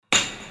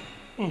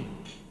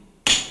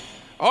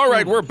All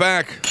right, we're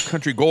back.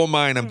 Country Gold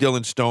Mine. I'm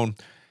Dylan Stone.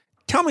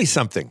 Tell me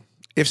something.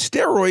 If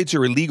steroids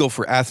are illegal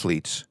for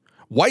athletes,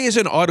 why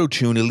isn't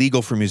auto-tune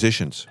illegal for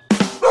musicians?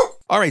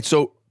 All right,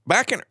 so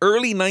back in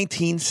early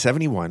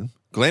 1971,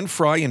 Glenn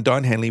Frey and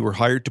Don Henley were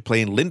hired to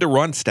play in Linda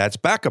Ronstadt's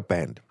backup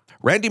band.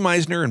 Randy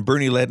Meisner and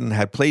Bernie Leadon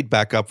had played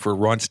backup for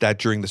Ronstadt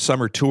during the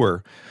summer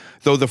tour,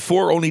 though the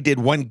four only did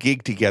one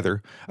gig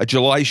together, a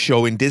July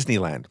show in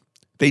Disneyland.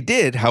 They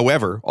did,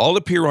 however, all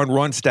appear on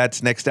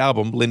Ronstadt's next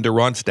album, Linda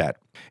Ronstadt.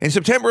 In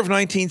September of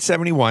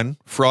 1971,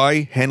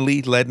 Frey,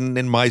 Henley, Leadon,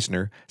 and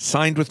Meisner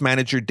signed with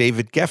manager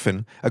David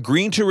Geffen,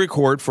 agreeing to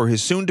record for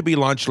his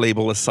soon-to-be-launched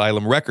label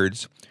Asylum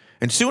Records,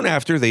 and soon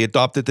after, they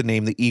adopted the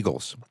name the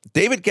Eagles.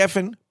 David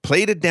Geffen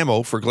played a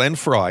demo for Glenn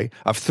Frey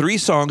of 3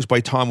 songs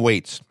by Tom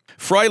Waits.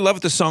 Frey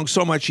loved the song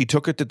so much he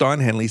took it to Don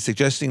Henley,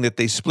 suggesting that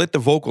they split the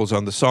vocals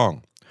on the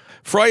song.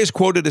 Frey is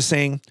quoted as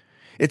saying,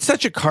 "It's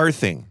such a car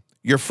thing.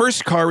 Your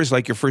first car is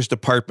like your first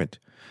apartment.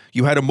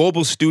 You had a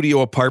mobile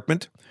studio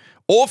apartment.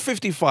 Old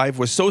 55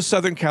 was so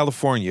Southern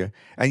California,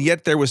 and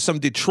yet there was some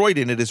Detroit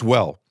in it as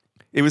well.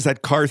 It was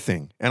that car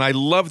thing, and I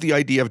love the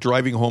idea of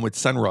driving home at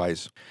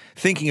sunrise,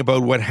 thinking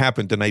about what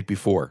happened the night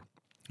before."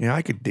 Yeah,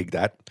 I could dig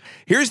that.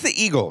 Here's the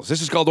Eagles.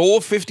 This is called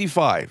Old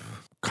 55,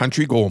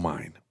 Country Gold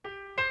Mine.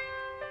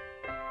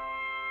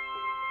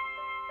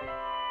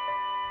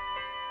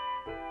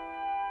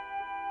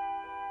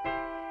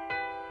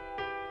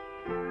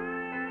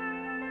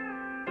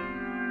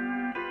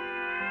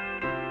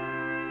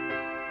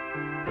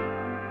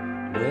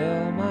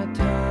 Well, my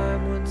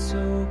time went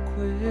so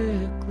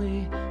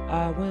quickly,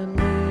 I went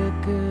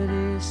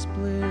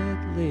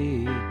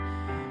lickety-splitly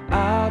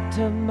out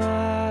to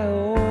my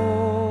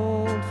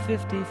old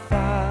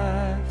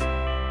 55.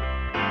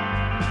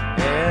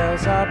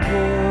 As I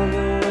pulled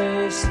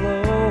away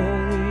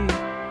slowly,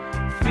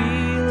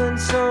 feeling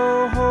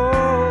so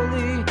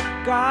holy,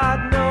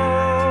 God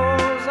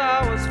knows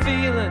I was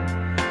feeling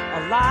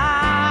alive.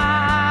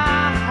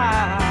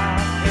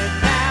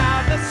 And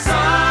now the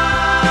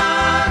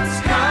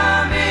sun's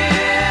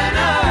coming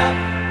up,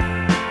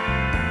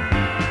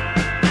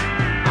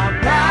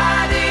 I'm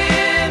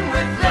riding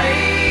with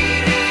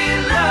Lady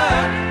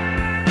Luck.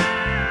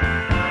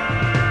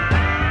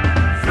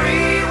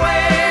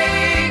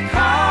 Freeway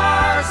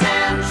cars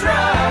and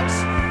trucks,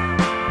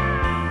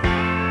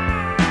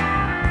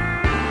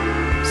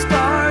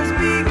 stars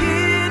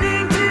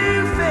beginning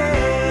to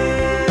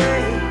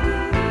fade,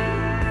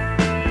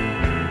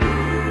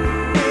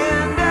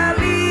 and I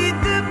lead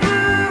the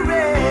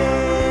parade,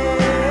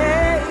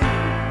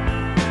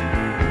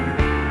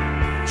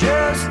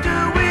 just a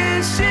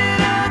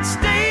wishing I'd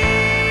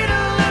stayed a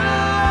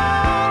little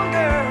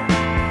longer.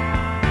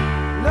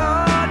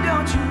 Lord,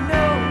 don't you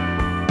know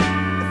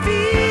the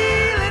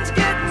feeling's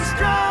getting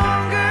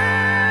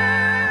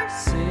stronger.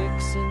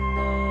 6 in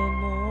the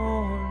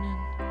morning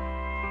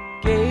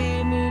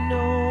gave me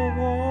no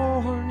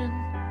warning.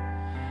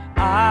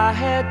 I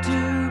had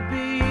to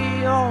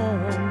be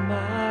on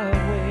my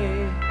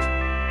way.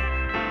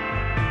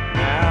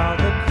 Now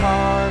the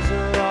cars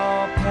are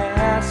all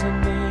passing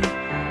me,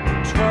 the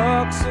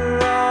trucks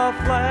are all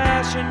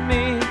flashing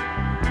me.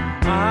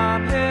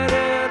 I'm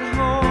headed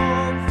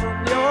home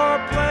from your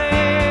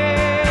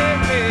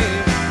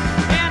place.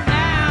 And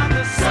now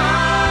the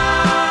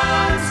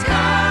sun's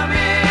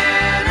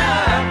coming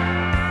up,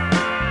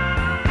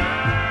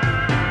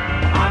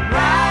 I'm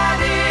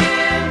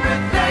riding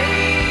with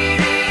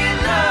Lady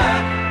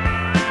Luck.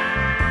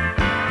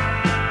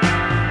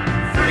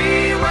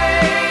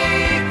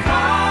 Freeway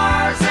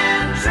cars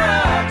and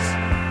trucks,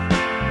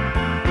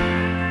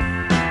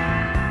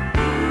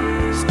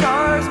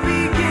 stars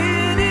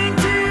beginning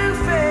to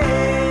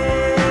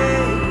fade,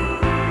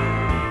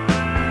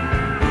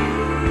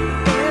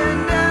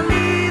 and I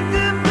lead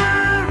the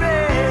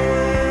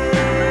parade,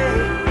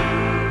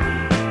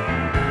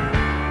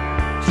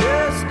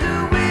 just a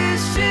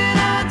wishing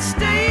I'd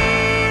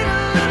stayed a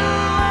little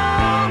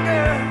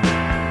longer.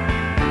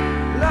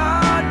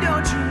 Lord,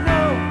 don't you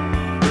know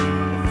the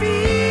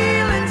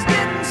feeling's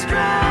getting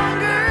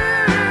stronger.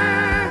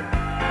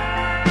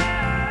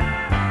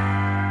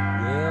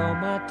 Well,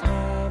 my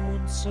time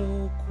went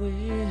so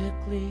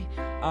quickly,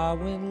 I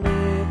went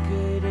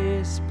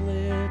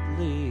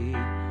lickety-splitly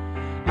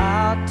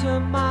out to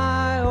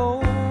my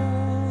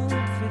old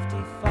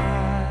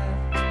 55.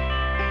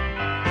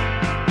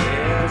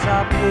 As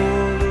I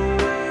pulled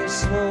away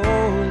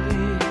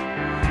slowly,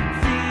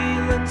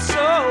 feeling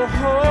so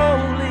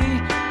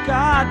holy,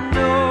 God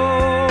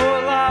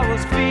knows I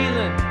was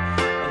feeling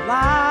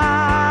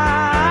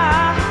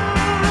alive.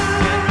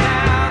 And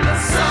now the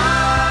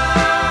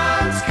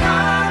sun's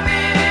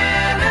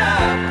coming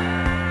up,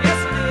 yes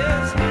it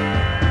is.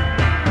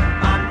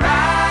 I'm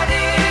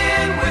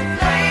riding with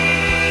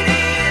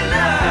Lady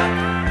Luck.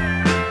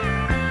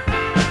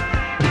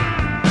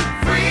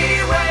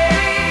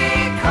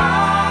 Freeway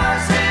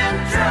cars and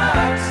trucks,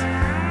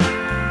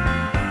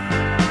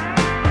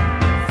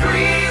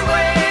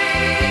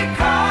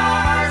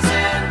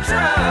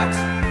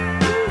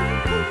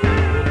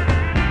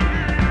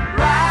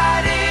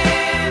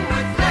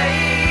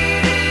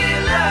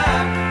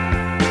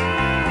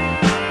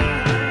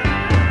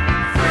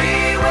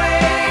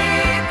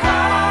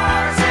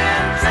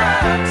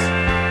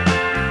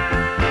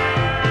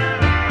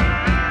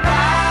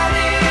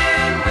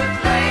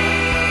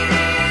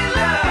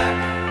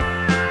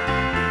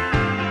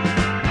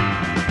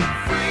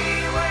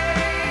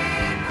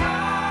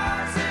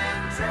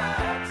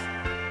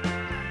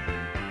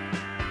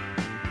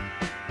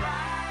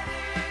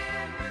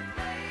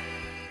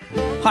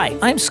 Hi,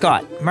 I'm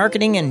Scott,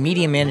 Marketing and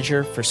Media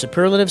Manager for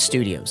Superlative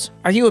Studios.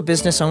 Are you a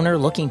business owner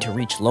looking to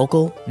reach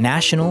local,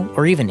 national,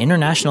 or even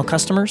international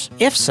customers?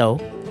 If so,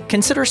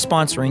 consider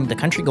sponsoring the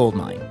Country Gold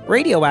Mine.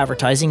 Radio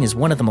advertising is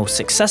one of the most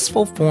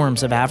successful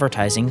forms of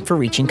advertising for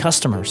reaching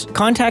customers.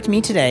 Contact me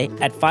today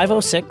at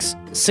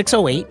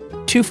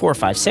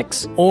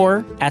 506-608-2456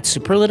 or at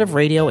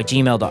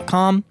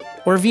superlativeradio@gmail.com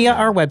or via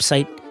our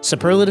website,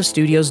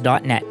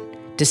 superlativestudios.net,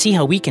 to see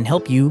how we can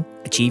help you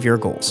achieve your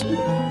goals.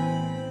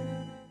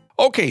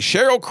 Okay,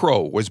 Sheryl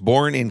Crow was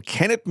born in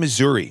Kennett,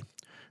 Missouri.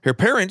 Her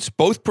parents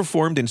both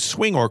performed in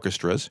swing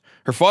orchestras,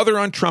 her father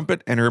on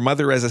trumpet and her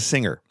mother as a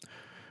singer.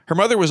 Her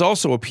mother was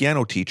also a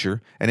piano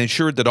teacher and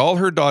ensured that all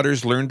her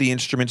daughters learned the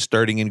instrument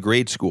starting in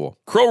grade school.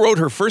 Crow wrote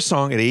her first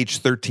song at age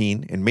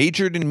 13 and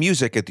majored in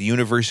music at the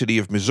University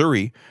of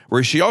Missouri,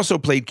 where she also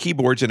played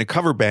keyboards in a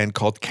cover band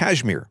called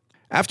Kashmir.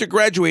 After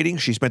graduating,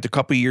 she spent a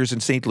couple years in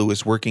St.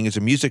 Louis working as a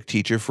music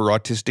teacher for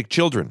autistic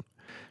children.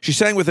 She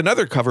sang with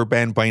another cover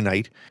band by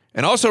night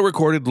and also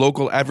recorded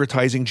local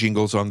advertising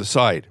jingles on the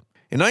side.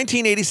 In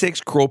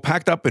 1986, Crow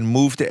packed up and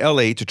moved to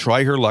LA to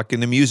try her luck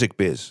in the music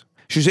biz.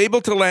 She was able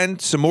to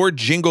land some more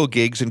jingle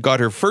gigs and got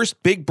her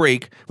first big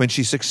break when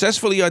she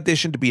successfully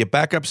auditioned to be a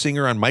backup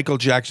singer on Michael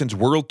Jackson's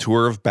World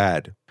Tour of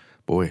Bad.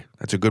 Boy,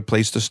 that's a good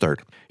place to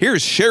start.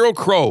 Here's Sheryl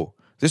Crow.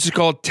 This is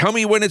called Tell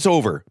Me When It's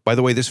Over. By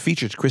the way, this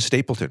features Chris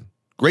Stapleton.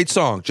 Great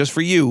song, just for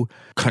you,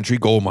 Country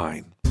Gold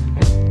Mine.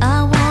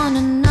 I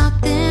wanna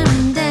knock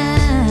them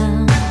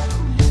down,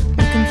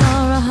 looking for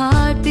a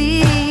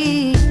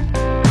heartbeat.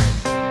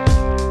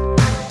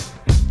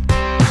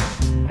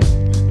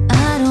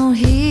 I don't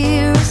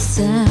hear a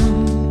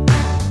sound,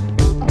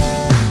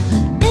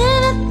 but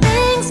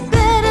anything's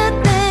better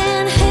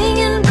than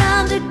hanging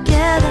round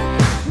together,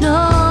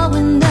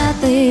 knowing that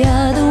the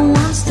other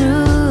one's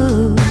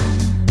through.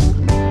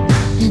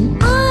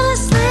 And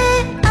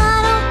honestly,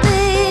 I don't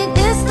think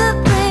it's the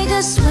brink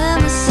of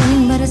swim or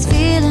sing, but it's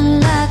feeling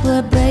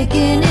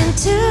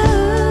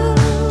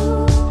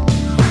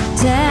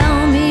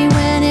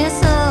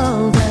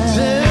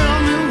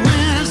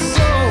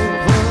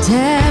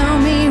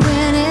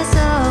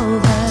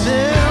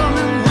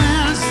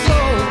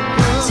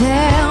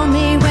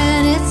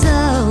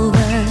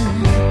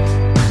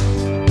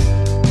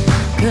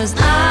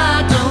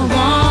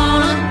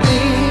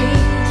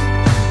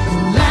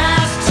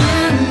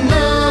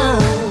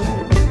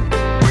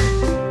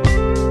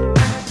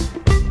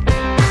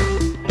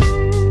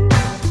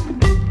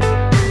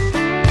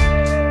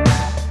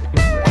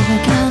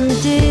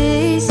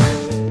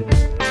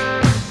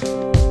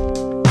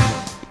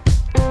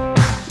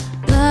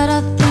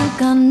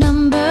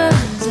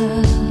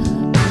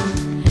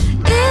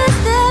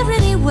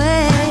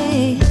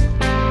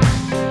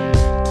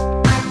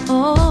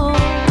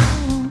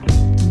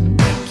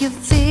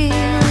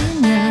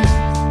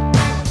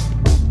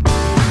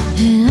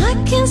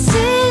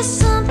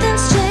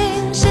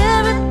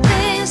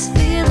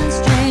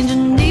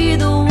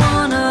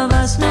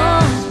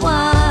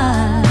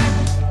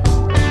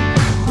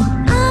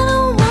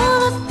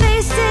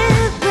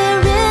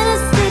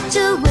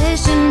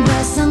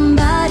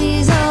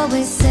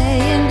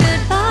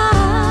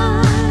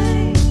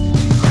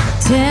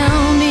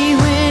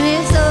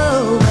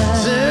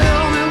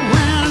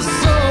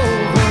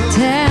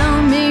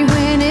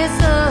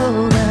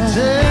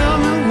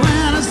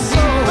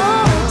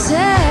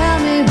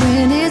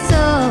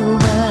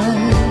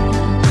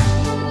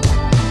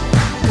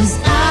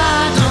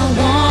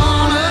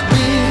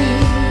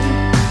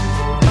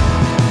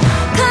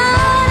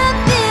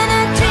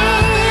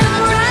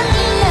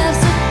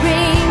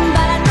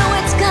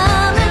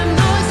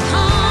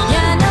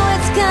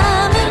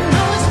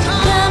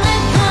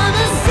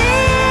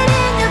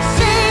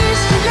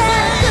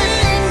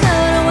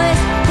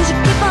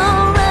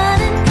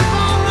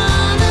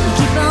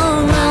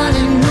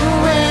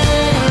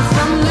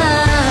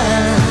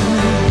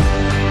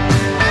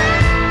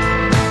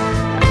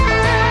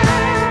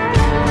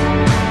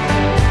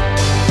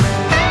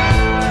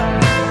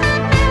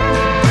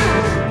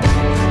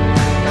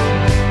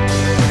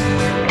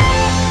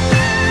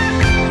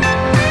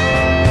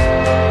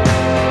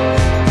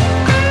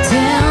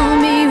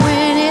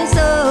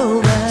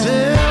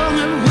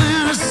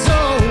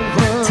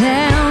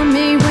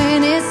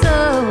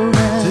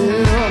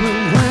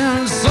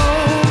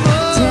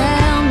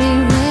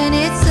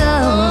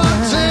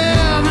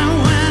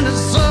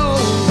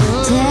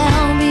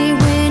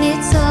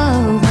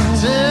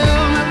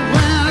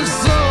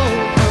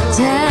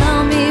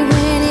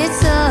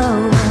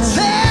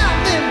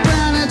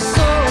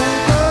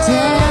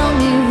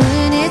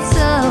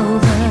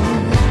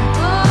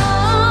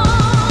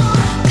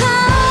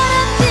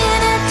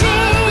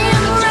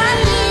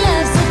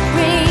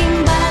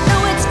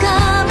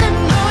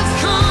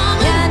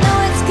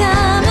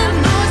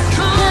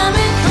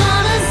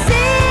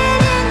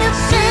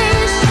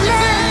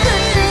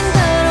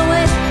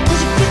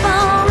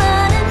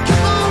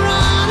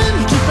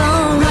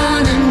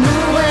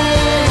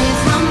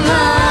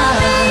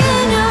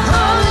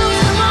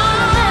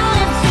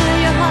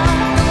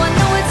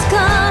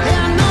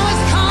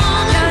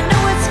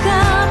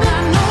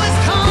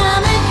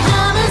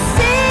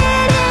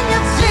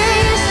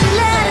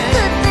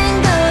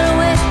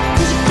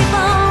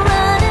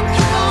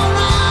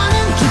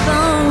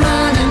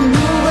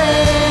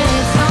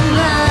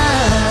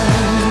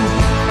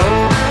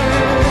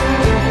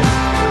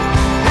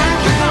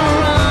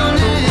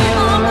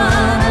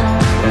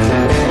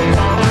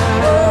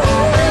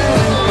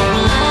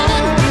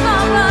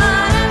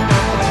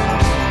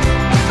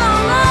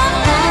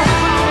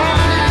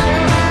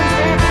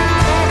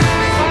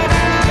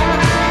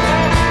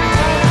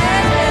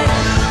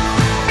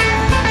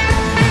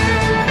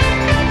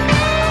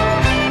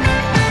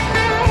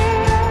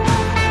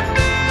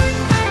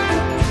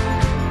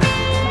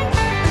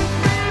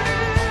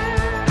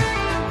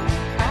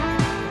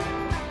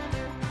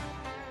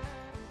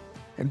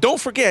And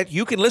don't forget,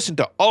 you can listen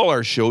to all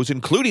our shows,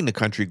 including The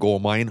Country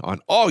Gold Mine,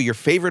 on all your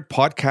favorite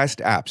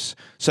podcast apps,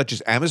 such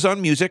as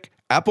Amazon Music,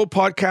 Apple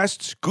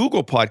Podcasts,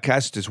 Google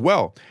Podcasts as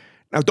well.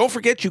 Now, don't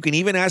forget, you can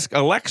even ask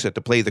Alexa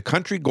to play the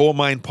Country Gold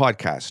Mine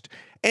podcast.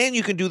 And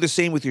you can do the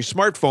same with your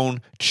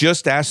smartphone.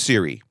 Just ask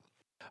Siri.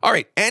 All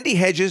right, Andy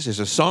Hedges is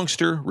a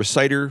songster,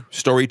 reciter,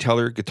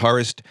 storyteller,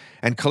 guitarist,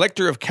 and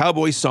collector of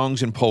cowboy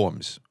songs and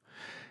poems.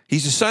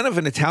 He's the son of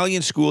an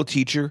Italian school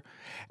teacher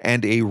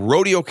and a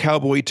rodeo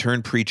cowboy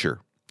turned preacher.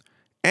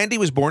 Andy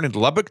was born in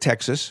Lubbock,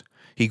 Texas.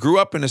 He grew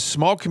up in a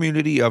small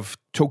community of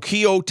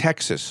Tokyo,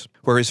 Texas,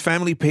 where his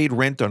family paid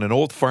rent on an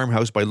old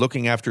farmhouse by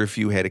looking after a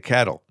few head of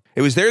cattle.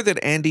 It was there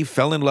that Andy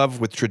fell in love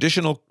with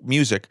traditional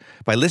music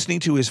by listening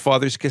to his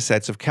father's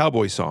cassettes of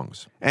cowboy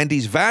songs.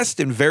 Andy's vast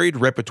and varied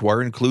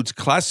repertoire includes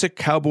classic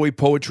cowboy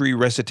poetry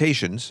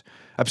recitations,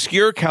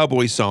 obscure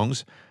cowboy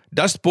songs,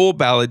 Dust Bowl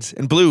ballads,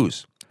 and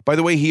blues. By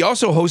the way, he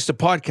also hosts a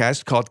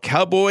podcast called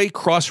Cowboy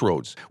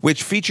Crossroads,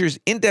 which features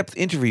in-depth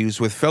interviews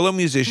with fellow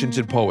musicians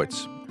and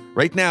poets.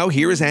 Right now,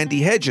 here is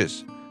Andy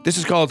Hedges. This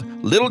is called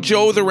Little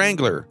Joe the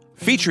Wrangler,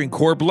 featuring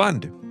Corb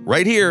Lund.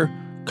 Right here,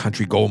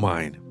 Country Gold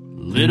Mine.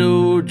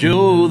 Little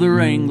Joe the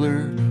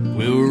Wrangler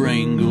will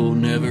wrangle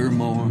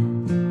nevermore.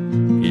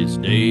 His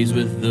days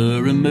with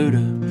the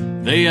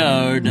remuda, they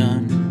are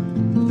done.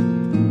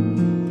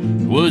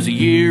 It was a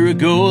year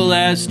ago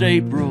last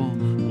April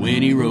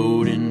when he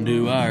rode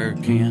into our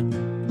camp,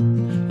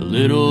 a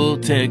little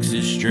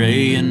Texas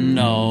stray and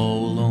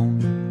all alone.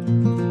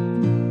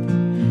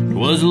 It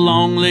was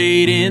along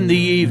late in the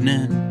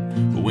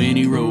evening when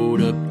he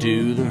rode up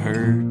to the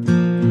herd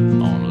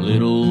on a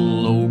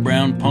little old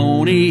brown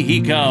pony he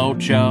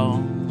called Chaw.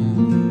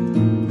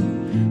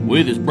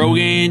 With his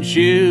brogan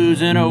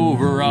shoes and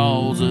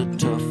overalls, a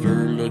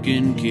tougher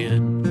looking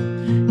kid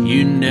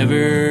you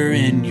never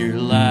in your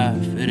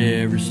life had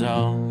ever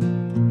saw.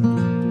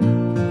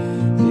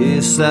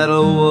 His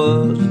saddle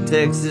was a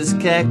Texas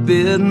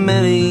cackbit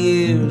many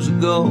years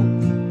ago,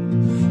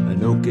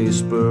 an OK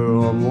spur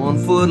on 1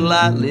 foot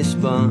lightly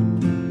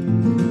spun.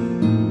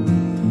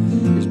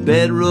 His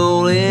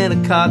bedroll in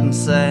a cotton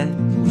sack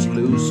was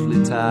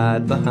loosely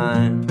tied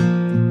behind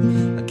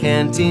a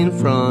canteen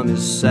from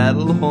his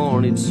saddle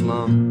horn he'd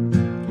slung.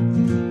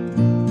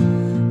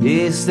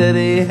 He said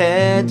he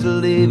had to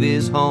leave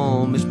his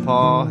home, his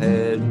pa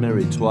had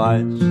married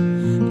twice,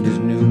 his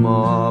new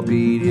ma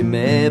beat him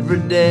every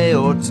day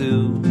or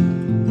two.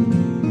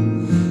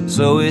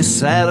 So he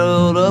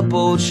saddled up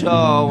old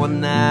Shaw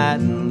one night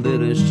and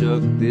lit his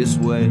truck this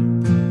way,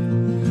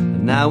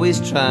 and now he's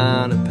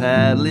trying to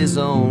paddle his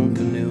own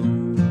canoe.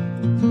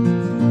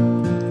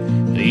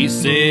 He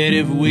said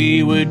if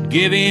we would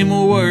give him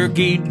work,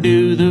 he'd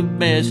do the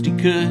best he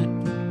could,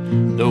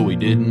 though he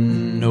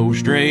didn't know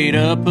straight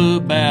up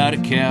about a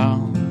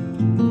cow.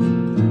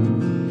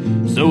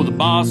 So the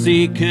boss,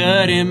 he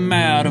cut him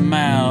out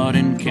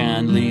and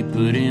kindly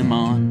put him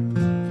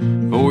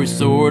on, for he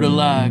sorta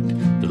liked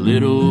the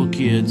little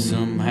kid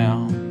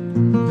somehow.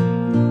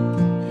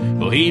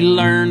 Well, he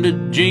learned to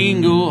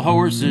jingle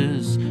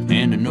horses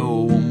and to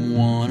know 'em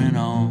one and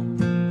all,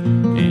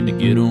 and to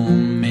get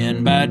 'em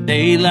in by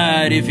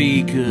daylight if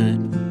he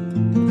could,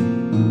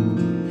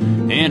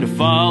 and to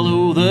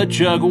follow the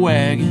chuck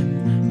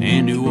wagon,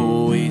 and to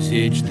always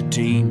hitch the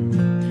team,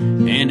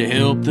 and to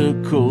help the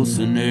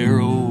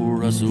Colsonero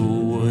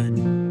Russell Wood.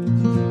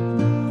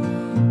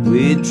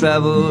 We'd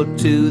travel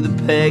to the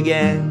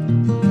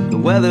Pagan, the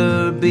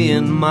weather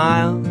being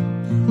mild.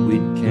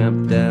 We'd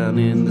camp down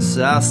in the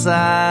south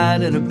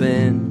side in a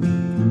bend.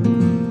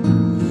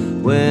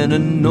 When a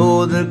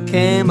norther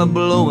came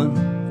a-blowing,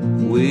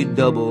 we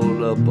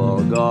doubled up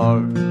our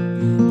guard.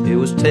 It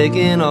was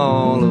taking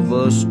all of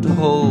us to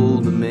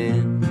hold the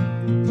men.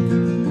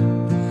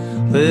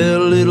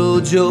 Well,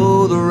 little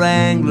Joe the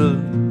Wrangler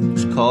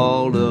was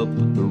called up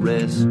with the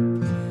rest,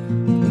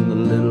 and the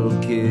little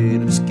kid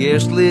had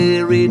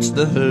scarcely reached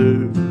the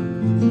herd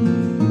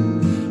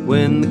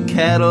when the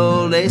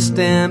cattle, they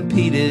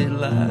stampeded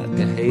like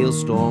a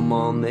hailstorm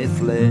on they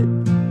fled.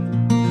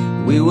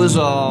 We was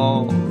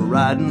all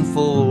riding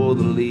for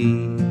the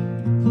lead.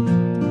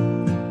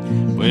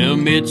 Well,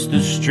 amidst the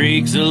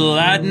streaks of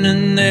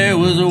lightning, there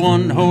was a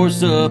one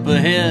horse up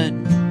ahead.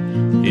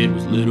 It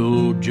was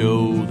little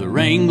Joe the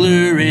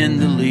Wrangler in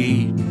the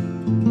lead.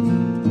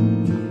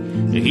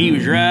 He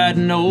was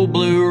riding old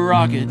Blue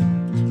Rocket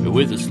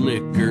with a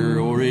slicker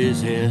o'er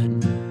his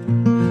head,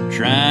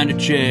 trying to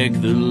check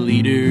the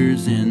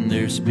leaders in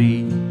their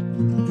speed.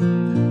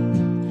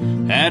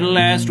 At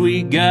last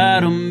we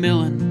got 'em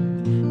millin'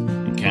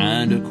 and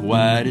kinda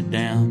quieted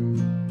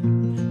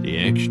down the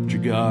extra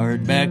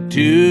guard back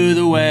to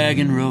the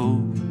wagon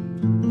road.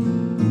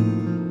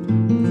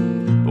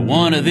 But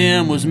one of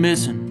them was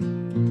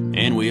missing,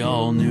 and we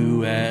all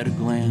knew at a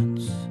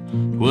glance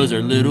 'twas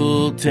our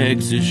little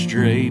Texas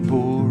stray,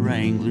 poor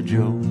Wrangler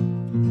Joe.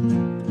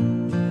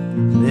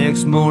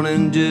 Next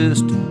morning,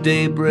 just at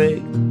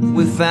daybreak,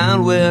 we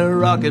found where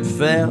Rocket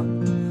fell,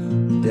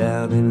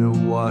 down in a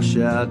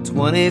washout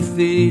 20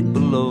 feet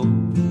below.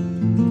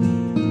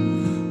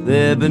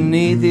 There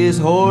beneath his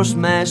horse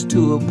mashed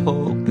to a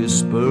pulp, his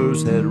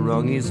spurs had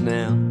wrung his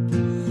knell,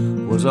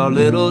 was our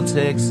little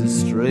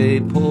Texas stray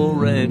pull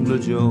Wrangler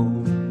Joe.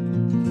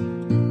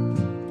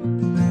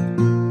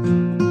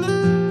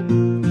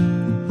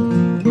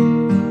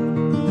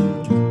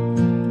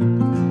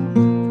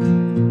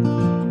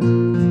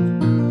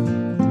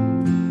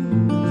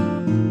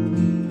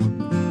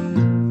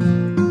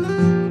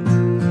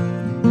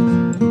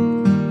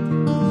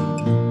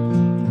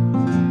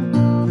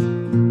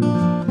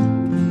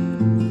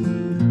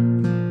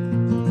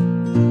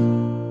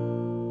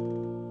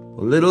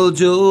 Little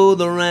Joe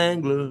the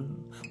Wrangler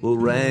will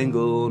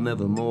wrangle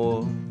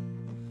nevermore.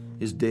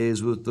 His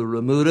days with the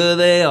remuda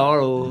they are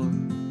o'er.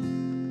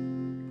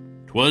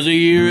 'Twas a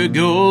year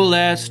ago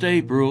last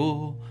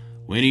April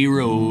when he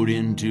rode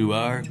into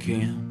our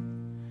camp.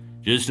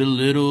 Just a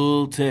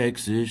little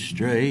Texas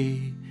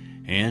stray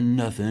and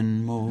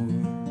nothing more.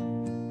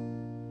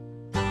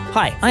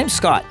 Hi, I'm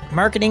Scott,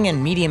 Marketing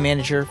and Media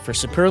Manager for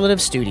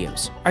Superlative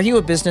Studios. Are you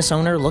a business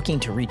owner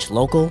looking to reach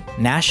local,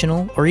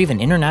 national, or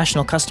even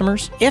international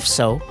customers? If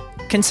so,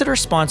 consider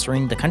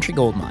sponsoring the Country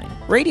Gold Mine.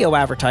 Radio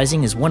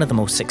advertising is one of the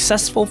most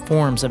successful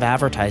forms of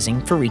advertising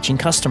for reaching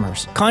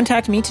customers.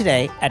 Contact me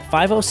today at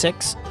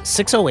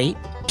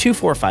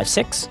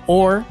 506-608-2456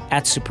 or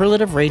at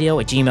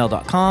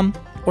superlativeradio@gmail.com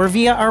or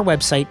via our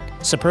website,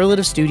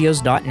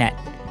 superlativestudios.net,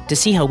 to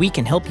see how we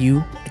can help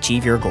you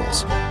achieve your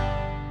goals.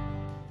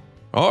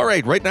 All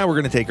right, right now we're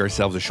going to take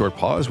ourselves a short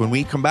pause. When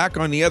we come back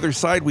on the other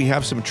side, we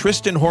have some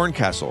Tristan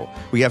Horncastle.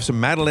 We have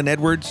some Madeline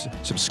Edwards,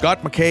 some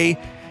Scott McKay,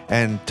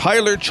 and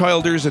Tyler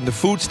Childers and the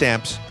Food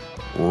Stamps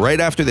right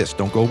after this.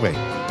 Don't go away.